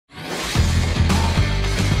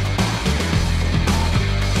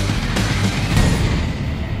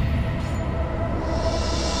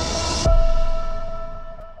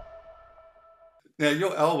Now,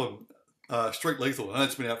 your album, Street Lethal, I know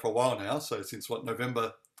it's been out for a while now, so since what,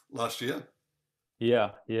 November last year?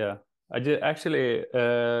 Yeah, yeah. I did actually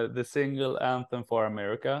the single Anthem for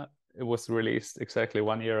America. It was released exactly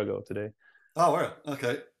 1 year ago today. Oh, wow.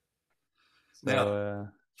 Okay. Now, So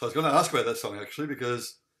so I was going to ask about that song actually,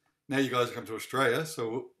 because now you guys have come to Australia.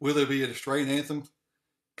 So will there be an Australian anthem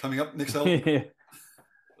coming up next album?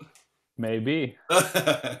 maybe.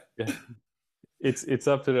 Yeah, Yeah. It's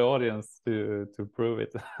up to the audience to prove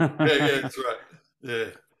it. yeah, that's right. Yeah.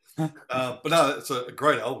 But no, it's a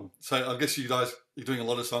great album. So I guess you guys, you're doing a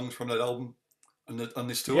lot of songs from that album on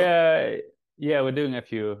this tour? Yeah, yeah, we're doing a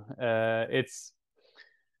few. I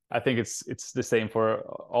think it's the same for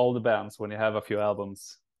all the bands when you have a few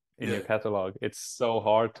albums in Yeah, your catalog. It's so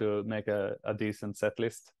hard to make a decent set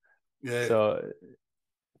list. yeah, So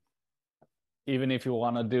even if you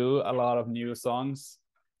want to do a lot of new songs,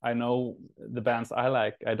 I know the bands I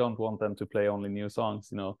like, I don't want them to play only new songs,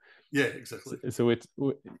 you know. yeah, exactly. So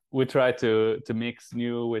we try to mix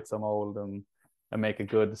new with some old and make a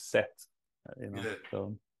good set, you know. Yeah.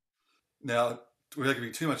 So Now, without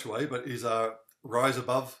giving too much away, but is Rise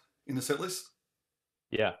Above in the set list?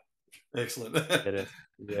 yeah, Excellent. it is.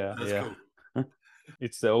 Yeah, That's yeah. cool.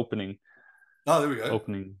 It's the opening. Oh, there we go.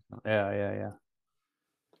 Opening. Yeah, yeah, yeah.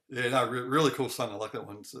 Yeah, no, really cool song. I like that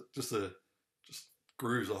one. It's just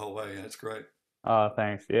grooves the whole way. Yeah, it's great. Oh,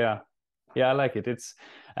 thanks. Yeah. Yeah, I like it.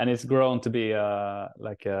 It's grown to be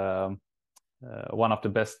like one of the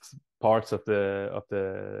best parts of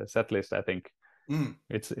the set list, I think. Mm.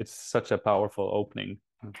 It's such a powerful opening.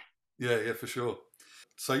 Yeah, yeah, for sure.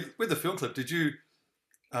 So with the film clip, did you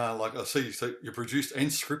like I see so you produced and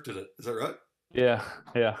scripted it? Is that right? Yeah,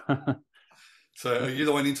 yeah. So are you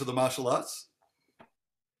the one into the martial arts?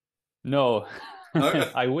 No,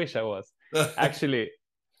 No. I wish I was. Actually,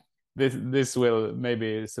 this will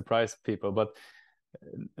maybe surprise people, but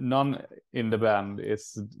none in the band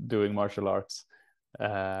is doing martial arts.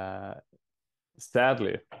 Uh,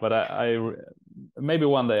 Sadly, but I maybe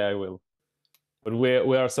one day I will. But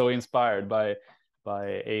we are so inspired by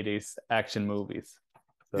 80s action movies.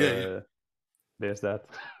 Yeah, yeah, So there's that.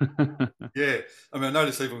 yeah. I mean, I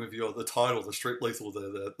noticed even with the title, the Street Lethal,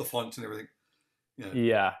 the fonts and everything. You know,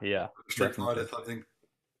 Yeah, yeah, Street Fighter definitely. type thing.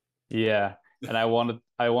 Yeah, and I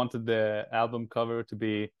wanted the album cover to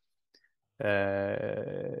be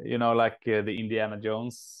you know, like the Indiana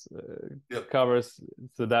Jones Yep. covers.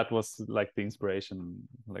 So that was like the inspiration,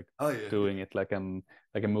 like Oh yeah, yeah. doing it like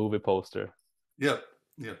a movie poster. Yep.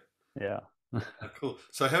 Yep. Yeah. Oh, cool.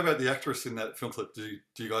 So how about the actress in that film clip? Do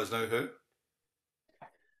you guys know her?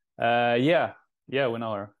 Yeah, yeah, we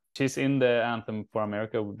know her. She's in the Anthem for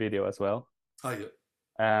America video as well. Oh yeah.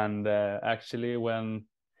 And actually, when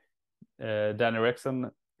Danny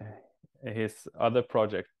Rexon, his other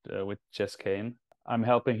project with Chess Kane, I'm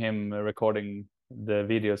helping him recording the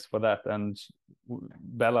videos for that, and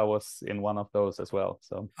Bella was in one of those as well.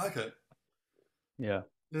 So Okay. yeah,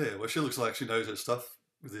 Yeah. Well, she looks like she knows her stuff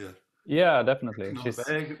with the yeah, definitely. on the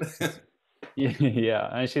bag. She's yeah,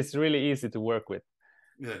 and she's really easy to work with.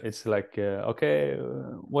 Yeah. It's like okay,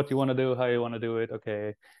 what you want to do, how you want to do it.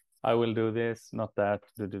 Okay, I will do this, not that.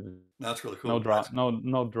 That's really No cool. drama,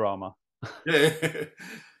 no drama. Yeah.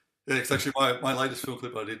 Yeah, it's actually my latest film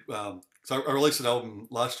clip I did. So I released an album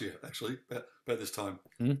last year, actually, about this time.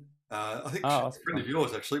 Hmm? I think she's Oh, a friend of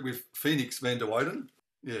yours, actually, with Phoenix Van der Weyden.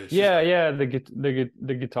 Yeah, she's yeah, yeah,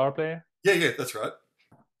 the guitar player. yeah, yeah, that's right.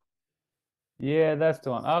 Yeah, that's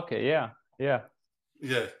the one. Okay, yeah, yeah,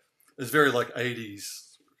 Yeah, it's very like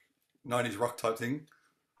 80s, 90s rock type thing.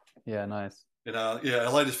 yeah, nice. And yeah,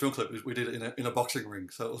 our latest film clip we did it in a boxing ring,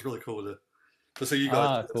 so it was really cool to see you guys do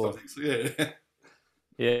Ah, that type of cool. thing. So yeah,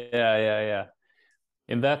 Yeah, yeah, yeah.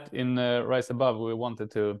 In Rise Above, we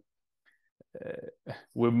wanted to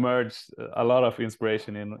we merged a lot of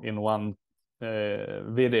inspiration in one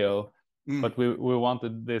video, mm, but we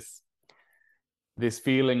wanted this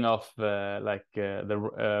feeling of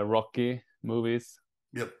the Rocky movies,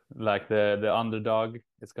 yep, like the underdog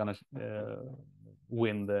is gonna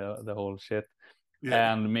win the whole shit,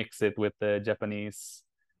 yeah, and mix it with the Japanese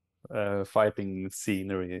fighting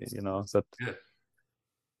scenery, you know. So yeah,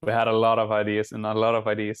 we had a lot of ideas, and a lot of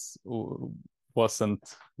ideas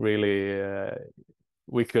wasn't really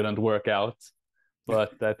we couldn't work out.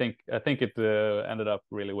 But I think it ended up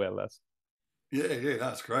really well. That's yeah, yeah.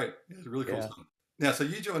 That's great. Yeah, it's really cool yeah, stuff. Now, so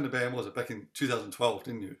you joined the band, was it back in 2012,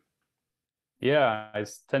 didn't you? yeah.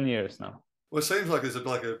 It's 10 years now. Well, it seems like there's a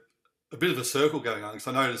bit of a circle going on because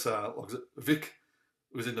I noticed like, Vic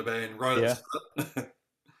was in the band right at the Yeah, start.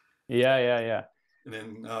 yeah, yeah, yeah. And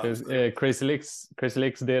then Because Crazy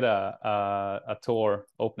Lixx did a tour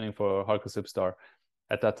opening for Hardcore Superstar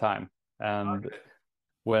at that time, and okay.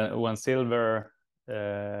 when Silver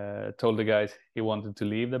told the guys he wanted to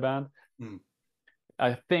leave the band, Mm.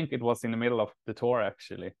 I think it was in the middle of the tour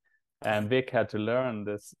actually, and Vic had to learn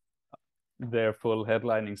their full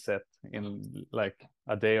headlining set in like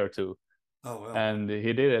a day or two, Oh wow. and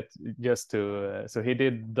he did it just to so he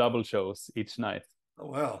did double shows each night, Oh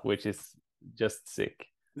wow. which is just sick,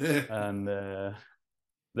 Yeah. and the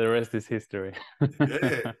rest is history.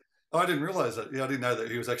 Yeah. Oh, I didn't realize that. Yeah, I didn't know that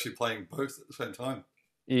he was actually playing both at the same time.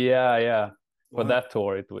 Yeah. For Wow. that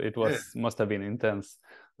tour, it Yeah. was must have been intense.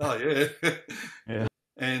 Oh yeah. Yeah.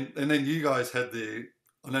 And then you guys had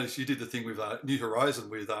I noticed you did the thing with New Horizon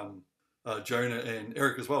with Jonah and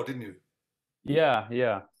Eric as well, didn't you?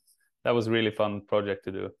 Yeah. That was really fun project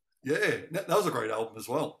to do. Yeah, that was a great album as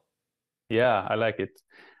well. Yeah, I like it.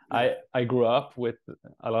 Yeah. I grew up with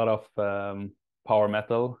a lot of power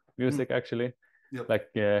metal Mm, music actually, yep. like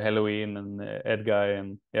Halloween and Edguy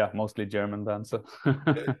and yeah, mostly German bands. So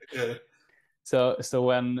Yeah. Yeah. so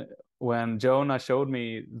when Jonah showed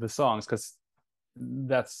me the songs, because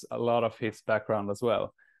that's a lot of his background as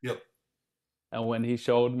well. Yep. And when he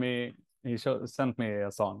showed me, sent me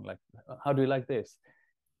a song like, "How do you like this?"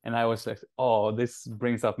 And I was like, "Oh, this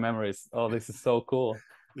brings up memories. Oh, this is so cool."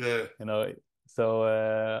 Yeah. You know. So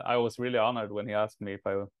I was really honored when he asked me if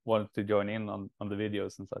I wanted to join in on the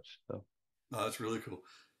videos and such. So No, that's really cool.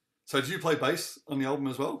 So did you play bass on the album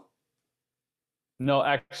as well? no,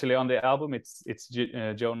 actually, on the album, it's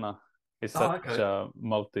Jonah is Oh, such okay. a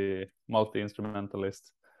multi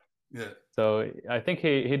instrumentalist. Yeah. So I think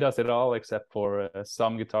he does it all except for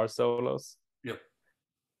some guitar solos Yep.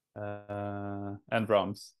 and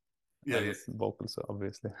drums Yeah. and Yeah. vocals,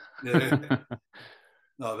 obviously. Yeah.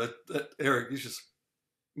 No, that Eric, he's just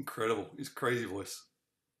incredible. His crazy voice.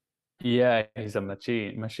 Yeah, he's a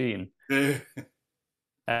machine. Yeah.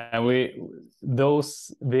 And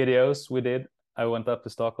those videos we did, I went up to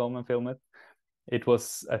Stockholm and filmed it.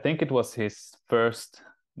 I think it was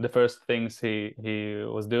the first things he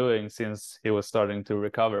was doing since he was starting to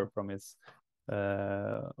recover from his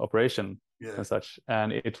operation Yeah. and such.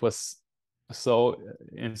 And it was so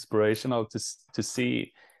inspirational to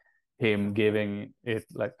see him giving it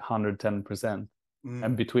like 110%. Mm.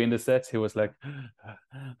 And between the sets, he was like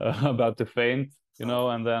about to faint, Oh,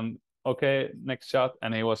 and then okay, next shot,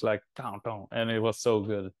 and he was like down, and it was so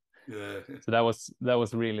good. yeah. So that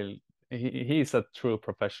was really he's a true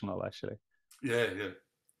professional actually. Yeah. Yeah.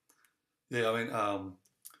 Yeah. I mean,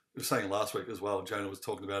 we were saying last week as well. Jonah was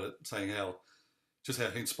talking about it, saying how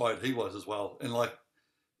inspired he was as well, and like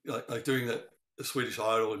doing the Swedish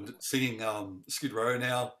Idol and singing Skid Row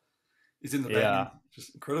now. He's in the band. Yeah,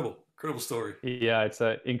 Just incredible story. yeah, it's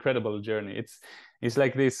an incredible journey. It's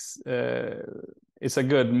like this. It's a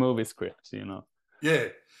good movie script. Yeah,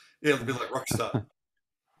 yeah, a bit like Rockstar.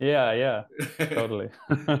 Yeah, totally.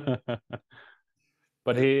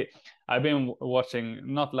 But I've been watching,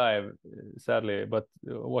 not live, sadly, but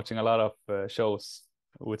watching a lot of shows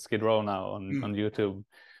with Skid Row now Mm, on YouTube,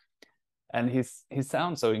 and he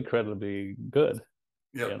sounds so incredibly good.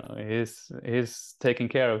 yep. He's taking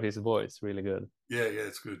care of his voice really good. Yeah, yeah,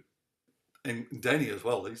 it's good. And Danny as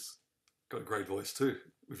well. He's got a great voice too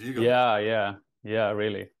with you guys. Yeah,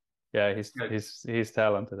 really. Yeah, he's Yeah, he's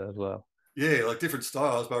talented as well. yeah, like different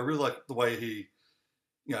styles, but I really like the way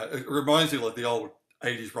it reminds me of like the old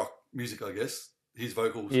 '80s rock music, I guess. His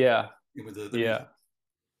vocals Yeah, in with the yeah. music.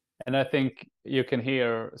 And I think you can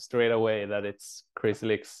hear straight away that it's Chris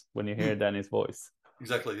Lixx when you hear Mm, Danny's voice.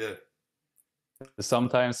 exactly. Yeah,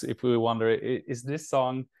 Sometimes if we wonder, is this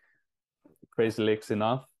song Crazy Lixx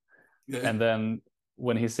enough? yeah, And then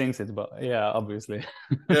when he sings it, but yeah, obviously.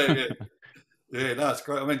 yeah. Yeah, no, it's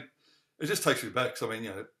great. I mean, it just takes me back. 'Cause, I mean,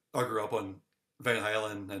 I grew up on Van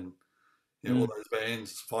Halen and all Mm, those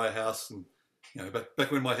bands, Firehouse, and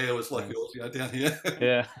back when my hair was like nice. yours, down here.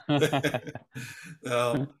 Yeah.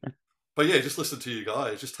 um, but yeah, just listen to you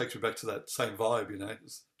guys. It just takes me back to that same vibe.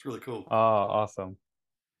 It's really cool. Oh,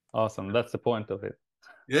 awesome. That's the point of it.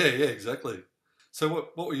 Yeah, yeah, exactly. So,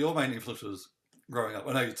 what were your main influences growing up?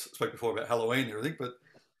 I know you spoke before about Halloween and everything, but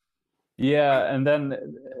Yeah, and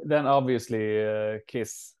then obviously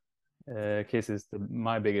Kiss. Kiss is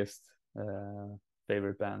my biggest uh,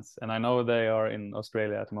 favorite bands, and I know they are in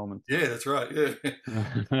Australia at the moment. yeah, that's right.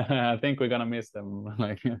 Yeah, I think we're gonna miss them.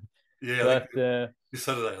 Like, yeah. I think but this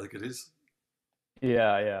Saturday, I think it is.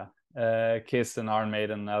 yeah. Kiss and Iron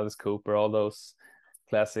Maiden, Alice Cooper, all those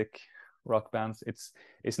classic rock bands.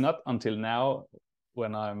 It's not until now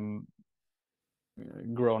when I'm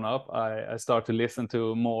grown up I start to listen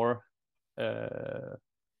to more a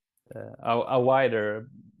wider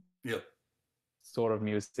Yeah. sort of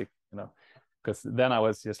music, you know, because then I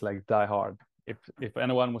was just like die hard. If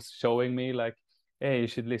anyone was showing me like, hey, you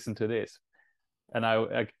should listen to this, and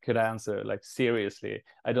I could answer like, seriously,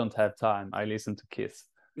 I don't have time. I listen to Kiss,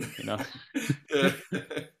 you know. Yeah.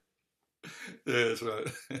 Yeah, that's right.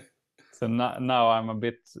 So now I'm a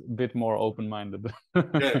bit more open-minded. Yeah,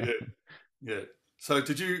 yeah, yeah. So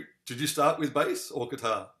did you start with bass or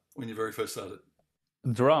guitar when you very first started?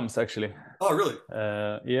 Drums, actually. Oh, really?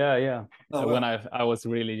 Yeah, yeah. Oh, When wow. I was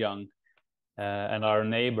really young, and our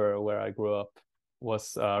neighbor where I grew up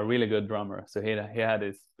was a really good drummer. So he had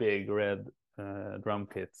this big red drum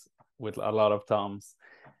kit with a lot of toms,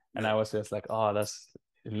 and Yeah. I was just like, oh,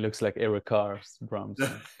 it looks like Eric Carr's drums.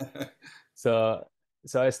 Yeah.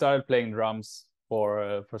 So I started playing drums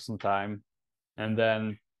for some time, and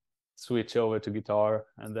then switch over to guitar,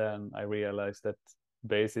 and then I realized that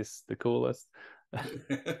bass is the coolest.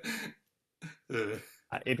 Yeah.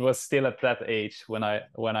 It was still at that age when I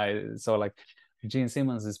saw like Gene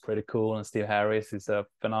Simmons is pretty cool and Steve Harris is a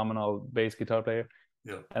phenomenal bass guitar player,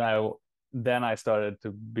 Yeah. and I started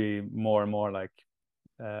to be more and more like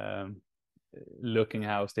um, looking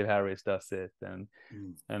how Steve Harris does it Mm.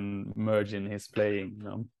 and merging his playing, you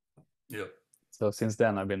know. Yeah. So since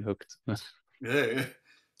then I've been hooked. Yeah. Yeah.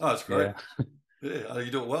 Oh, that's great. Yeah, Yeah,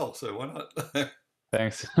 you do it well, so why not?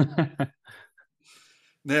 thanks.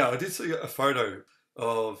 Now, I did see a photo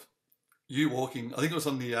of you walking. I think it was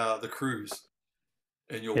on the cruise,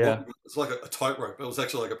 and you're Yeah, walking. It's like a tightrope. It was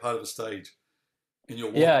actually like a part of a stage, and you're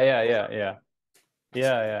walking. yeah, yeah, yeah, yeah,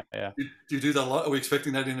 yeah, yeah, yeah. Do you do that a lot? Are we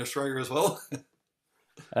expecting that in Australia as well?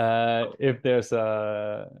 If there's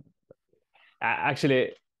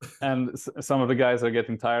actually, and some of the guys are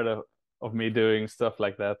getting tired of me doing stuff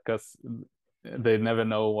like that because they never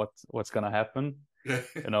know what's gonna happen, Yeah.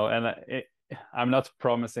 you know. And I'm not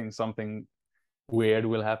promising something weird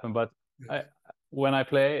will happen, but I when I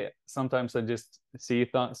play, sometimes I just see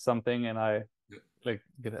something and I like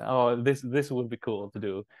oh, this would be cool to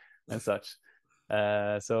do and such.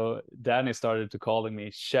 So Danny started to calling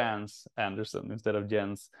me Chance Anderson instead of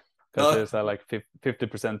Jens, because No. there's a like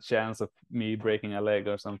 50% chance of me breaking a leg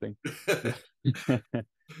or something.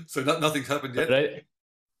 So nothing's happened But yet.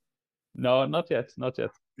 no, not yet, not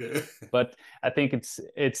yet. Yeah. But I think it's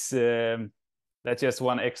that's just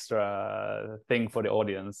one extra thing for the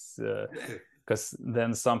audience, Yeah. because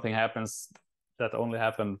then something happens that only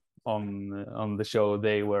happened on the show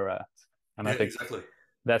they were at, and Yeah. I think Exactly.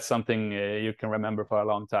 that's something you can remember for a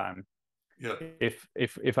long time. Yeah.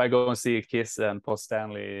 If I go and see Kiss and Paul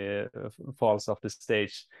Stanley falls off the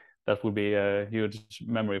stage, that would be a huge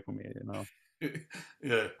memory for me, you know.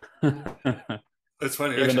 Yeah. It's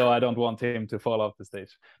funny Even actually. though I don't want him to fall off the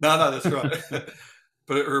stage. No, no, that's right.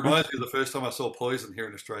 But it reminds me of the first time I saw Poison here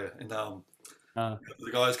in Australia, and uh,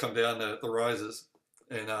 the guys come down the rises,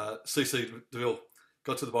 and CC DeVille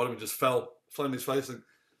got to the bottom and just fell flat on his face and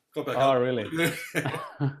got back oh, up. really?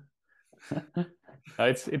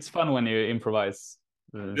 It's fun when you improvise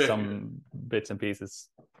Yeah, yeah, some bits and pieces.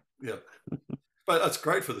 yeah. But that's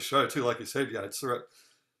great for the show too. Like you said, yeah,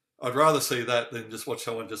 I'd rather see that than just watch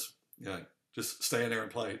someone just stand there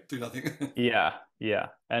and play, do nothing. Yeah, yeah,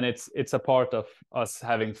 and it's a part of us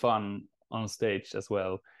having fun on stage as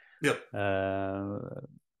well, Yep.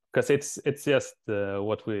 because it's just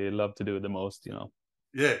what we love to do the most, you know.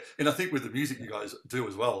 Yeah, and I think with the music you guys do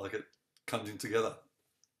as well, like it comes in together.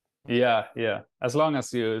 Yeah, yeah. As long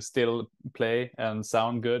as you still play and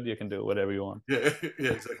sound good, you can do whatever you want. Yeah,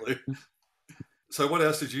 yeah, exactly. So, what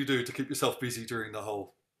else did you do to keep yourself busy during the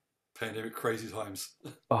whole pandemic crazy times?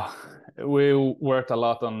 Oh, we worked a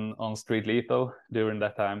lot on Street Lethal during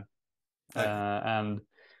that time, Okay. and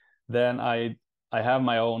then I have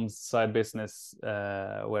my own side business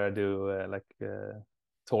where I do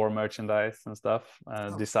tour merchandise and stuff,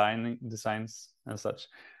 Oh, designs and such.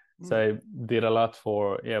 So mm, I did a lot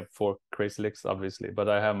for Crazy Lixx, obviously, but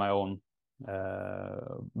I have my own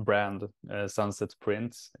brand, Sunset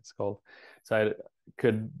Prints, it's called. So I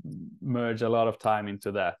could merge a lot of time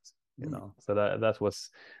into that, you mm. know. So that was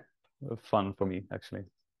fun for me, actually.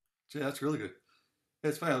 Gee, that's really good. Yeah,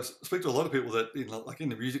 it's funny. I speak to a lot of people that like in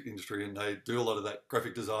the music industry, and they do a lot of that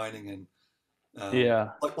graphic designing and Yeah,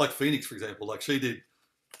 like Phoenix, for example. Like she did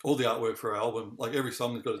all the artwork for her album. Like every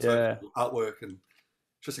song has got its own yeah. artwork, and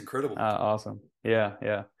it's just incredible. Awesome. Yeah,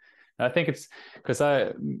 yeah. I think it's because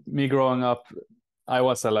me growing up, I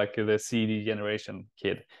was like the CD generation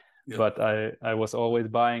kid, Yeah. but I was always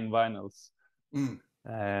buying vinyls Mm.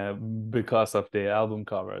 uh, because of the album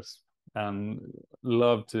covers, and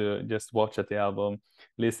love to just watch at the album,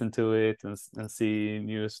 listen to it and see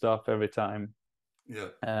new stuff every time. Yeah.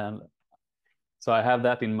 And so I have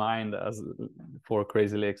that in mind as for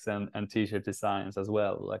Crazy Lixx and t-shirt designs as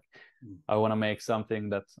well. Like I want to make something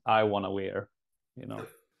that I want to wear, you know. Yeah.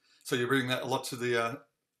 So you're bringing that a lot to the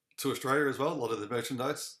to Australia as well, a lot of the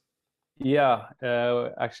merchandise? Yeah,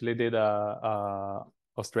 actually did a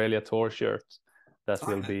Australia tour shirt that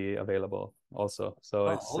will Okay. be available also. So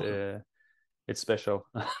Oh, awesome. it's special.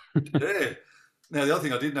 Yeah. Now, the other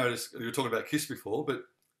thing I did notice, you were talking about Kiss before, but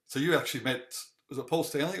so you actually met, was it Paul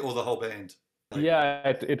Stanley or the whole band? Like, Yeah,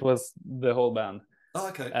 it was the whole band, oh,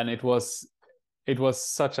 okay. and it was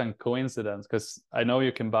such a coincidence because I know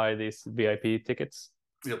you can buy these VIP tickets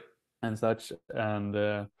Yep. and such, and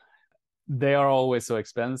they are always so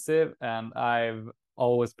expensive, and I've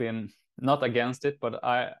always been not against it, but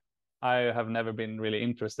I have never been really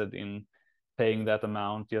interested in paying that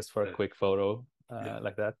amount just for a Yeah. quick photo Yeah.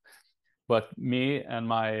 like that. But me and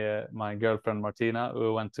my girlfriend Martina, we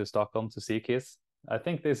went to Stockholm to see Kiss. I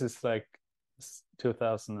think this is like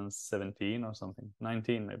 2017 or something,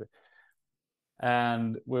 19 maybe.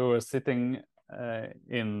 And we were sitting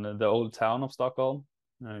in the old town of Stockholm,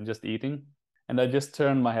 just eating. And I just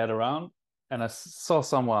turned my head around and I saw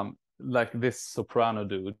someone like this soprano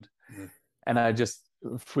dude, Yeah. and I just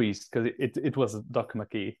freezed because it was Doc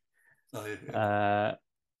McKee. Oh, yeah. Yeah.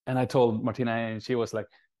 And I told Martina, and she was like,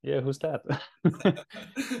 "Yeah, who's that?"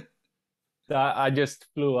 I just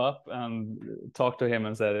flew up and talked to him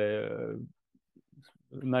and said,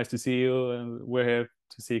 "Nice to see you, and we're here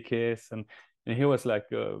to see Kiss." And he was like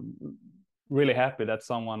really happy that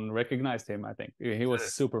someone recognized him. I think he was Yeah.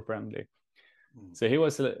 super friendly. Mm. So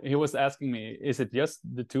he was asking me, "Is it just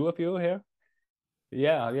the two of you here?"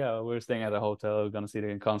 Yeah, we're staying at a hotel. We're gonna see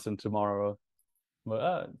the concert tomorrow.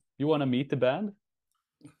 But you want to meet the band?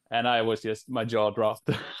 And I was just, my jaw dropped.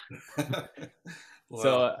 Wow.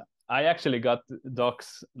 So I actually got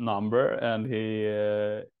Doc's number, and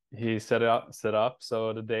he set up.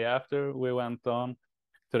 So the day after, we went on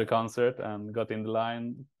to the concert and got in the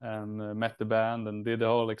line and met the band and did the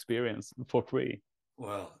whole experience for free.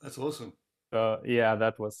 Wow. That's awesome. So yeah,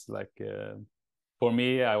 that was like for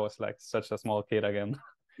me, I was like such a small kid again.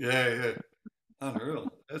 Yeah. Yeah. Unreal.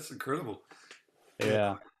 That's incredible. Yeah.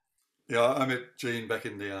 Yeah. Yeah. I met Gene back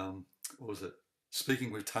in the, what was it?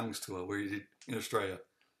 Speaking with Tongues tour where he did in Australia.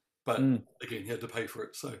 But Mm. again, you had to pay for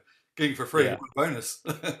it. So getting for free, Yeah. what a bonus.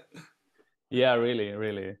 Yeah,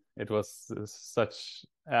 really. It was such,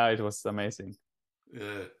 it was amazing.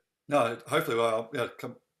 Yeah. No, hopefully, well, yeah,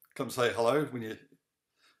 come say hello when you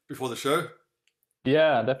before the show.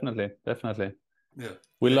 Yeah, definitely. Yeah.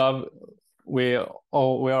 We Yeah. love, we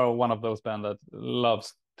are one of those band that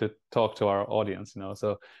loves to talk to our audience, you know.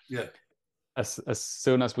 So Yeah. as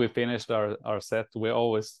soon as we finished our set, we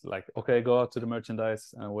always like, okay, go out to the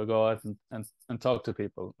merchandise and we'll go out and talk to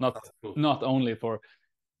people. Oh, cool. Not only for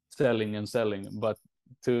selling, but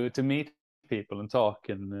to meet people and talk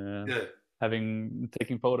and Yeah.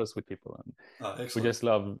 taking photos with people. And Oh, we excellent. just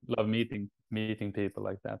love meeting people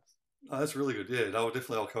like that. Oh, that's really good. Yeah. No,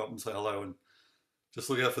 definitely I'll come up and say hello and just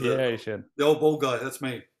look out for Yeah, you should. the old bald guy. That's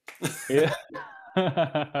me. Yeah.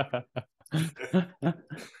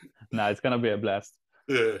 No, it's gonna be a blast.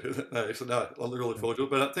 Yeah. No, excellent. No, I really look forward to it.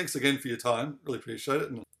 But thanks again for your time. Really appreciate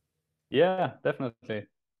it. And, Yeah, definitely.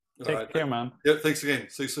 all right. Take care, man. Yeah. Thanks again.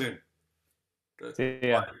 See you soon. Okay. See Bye.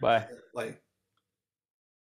 ya. Bye. Bye.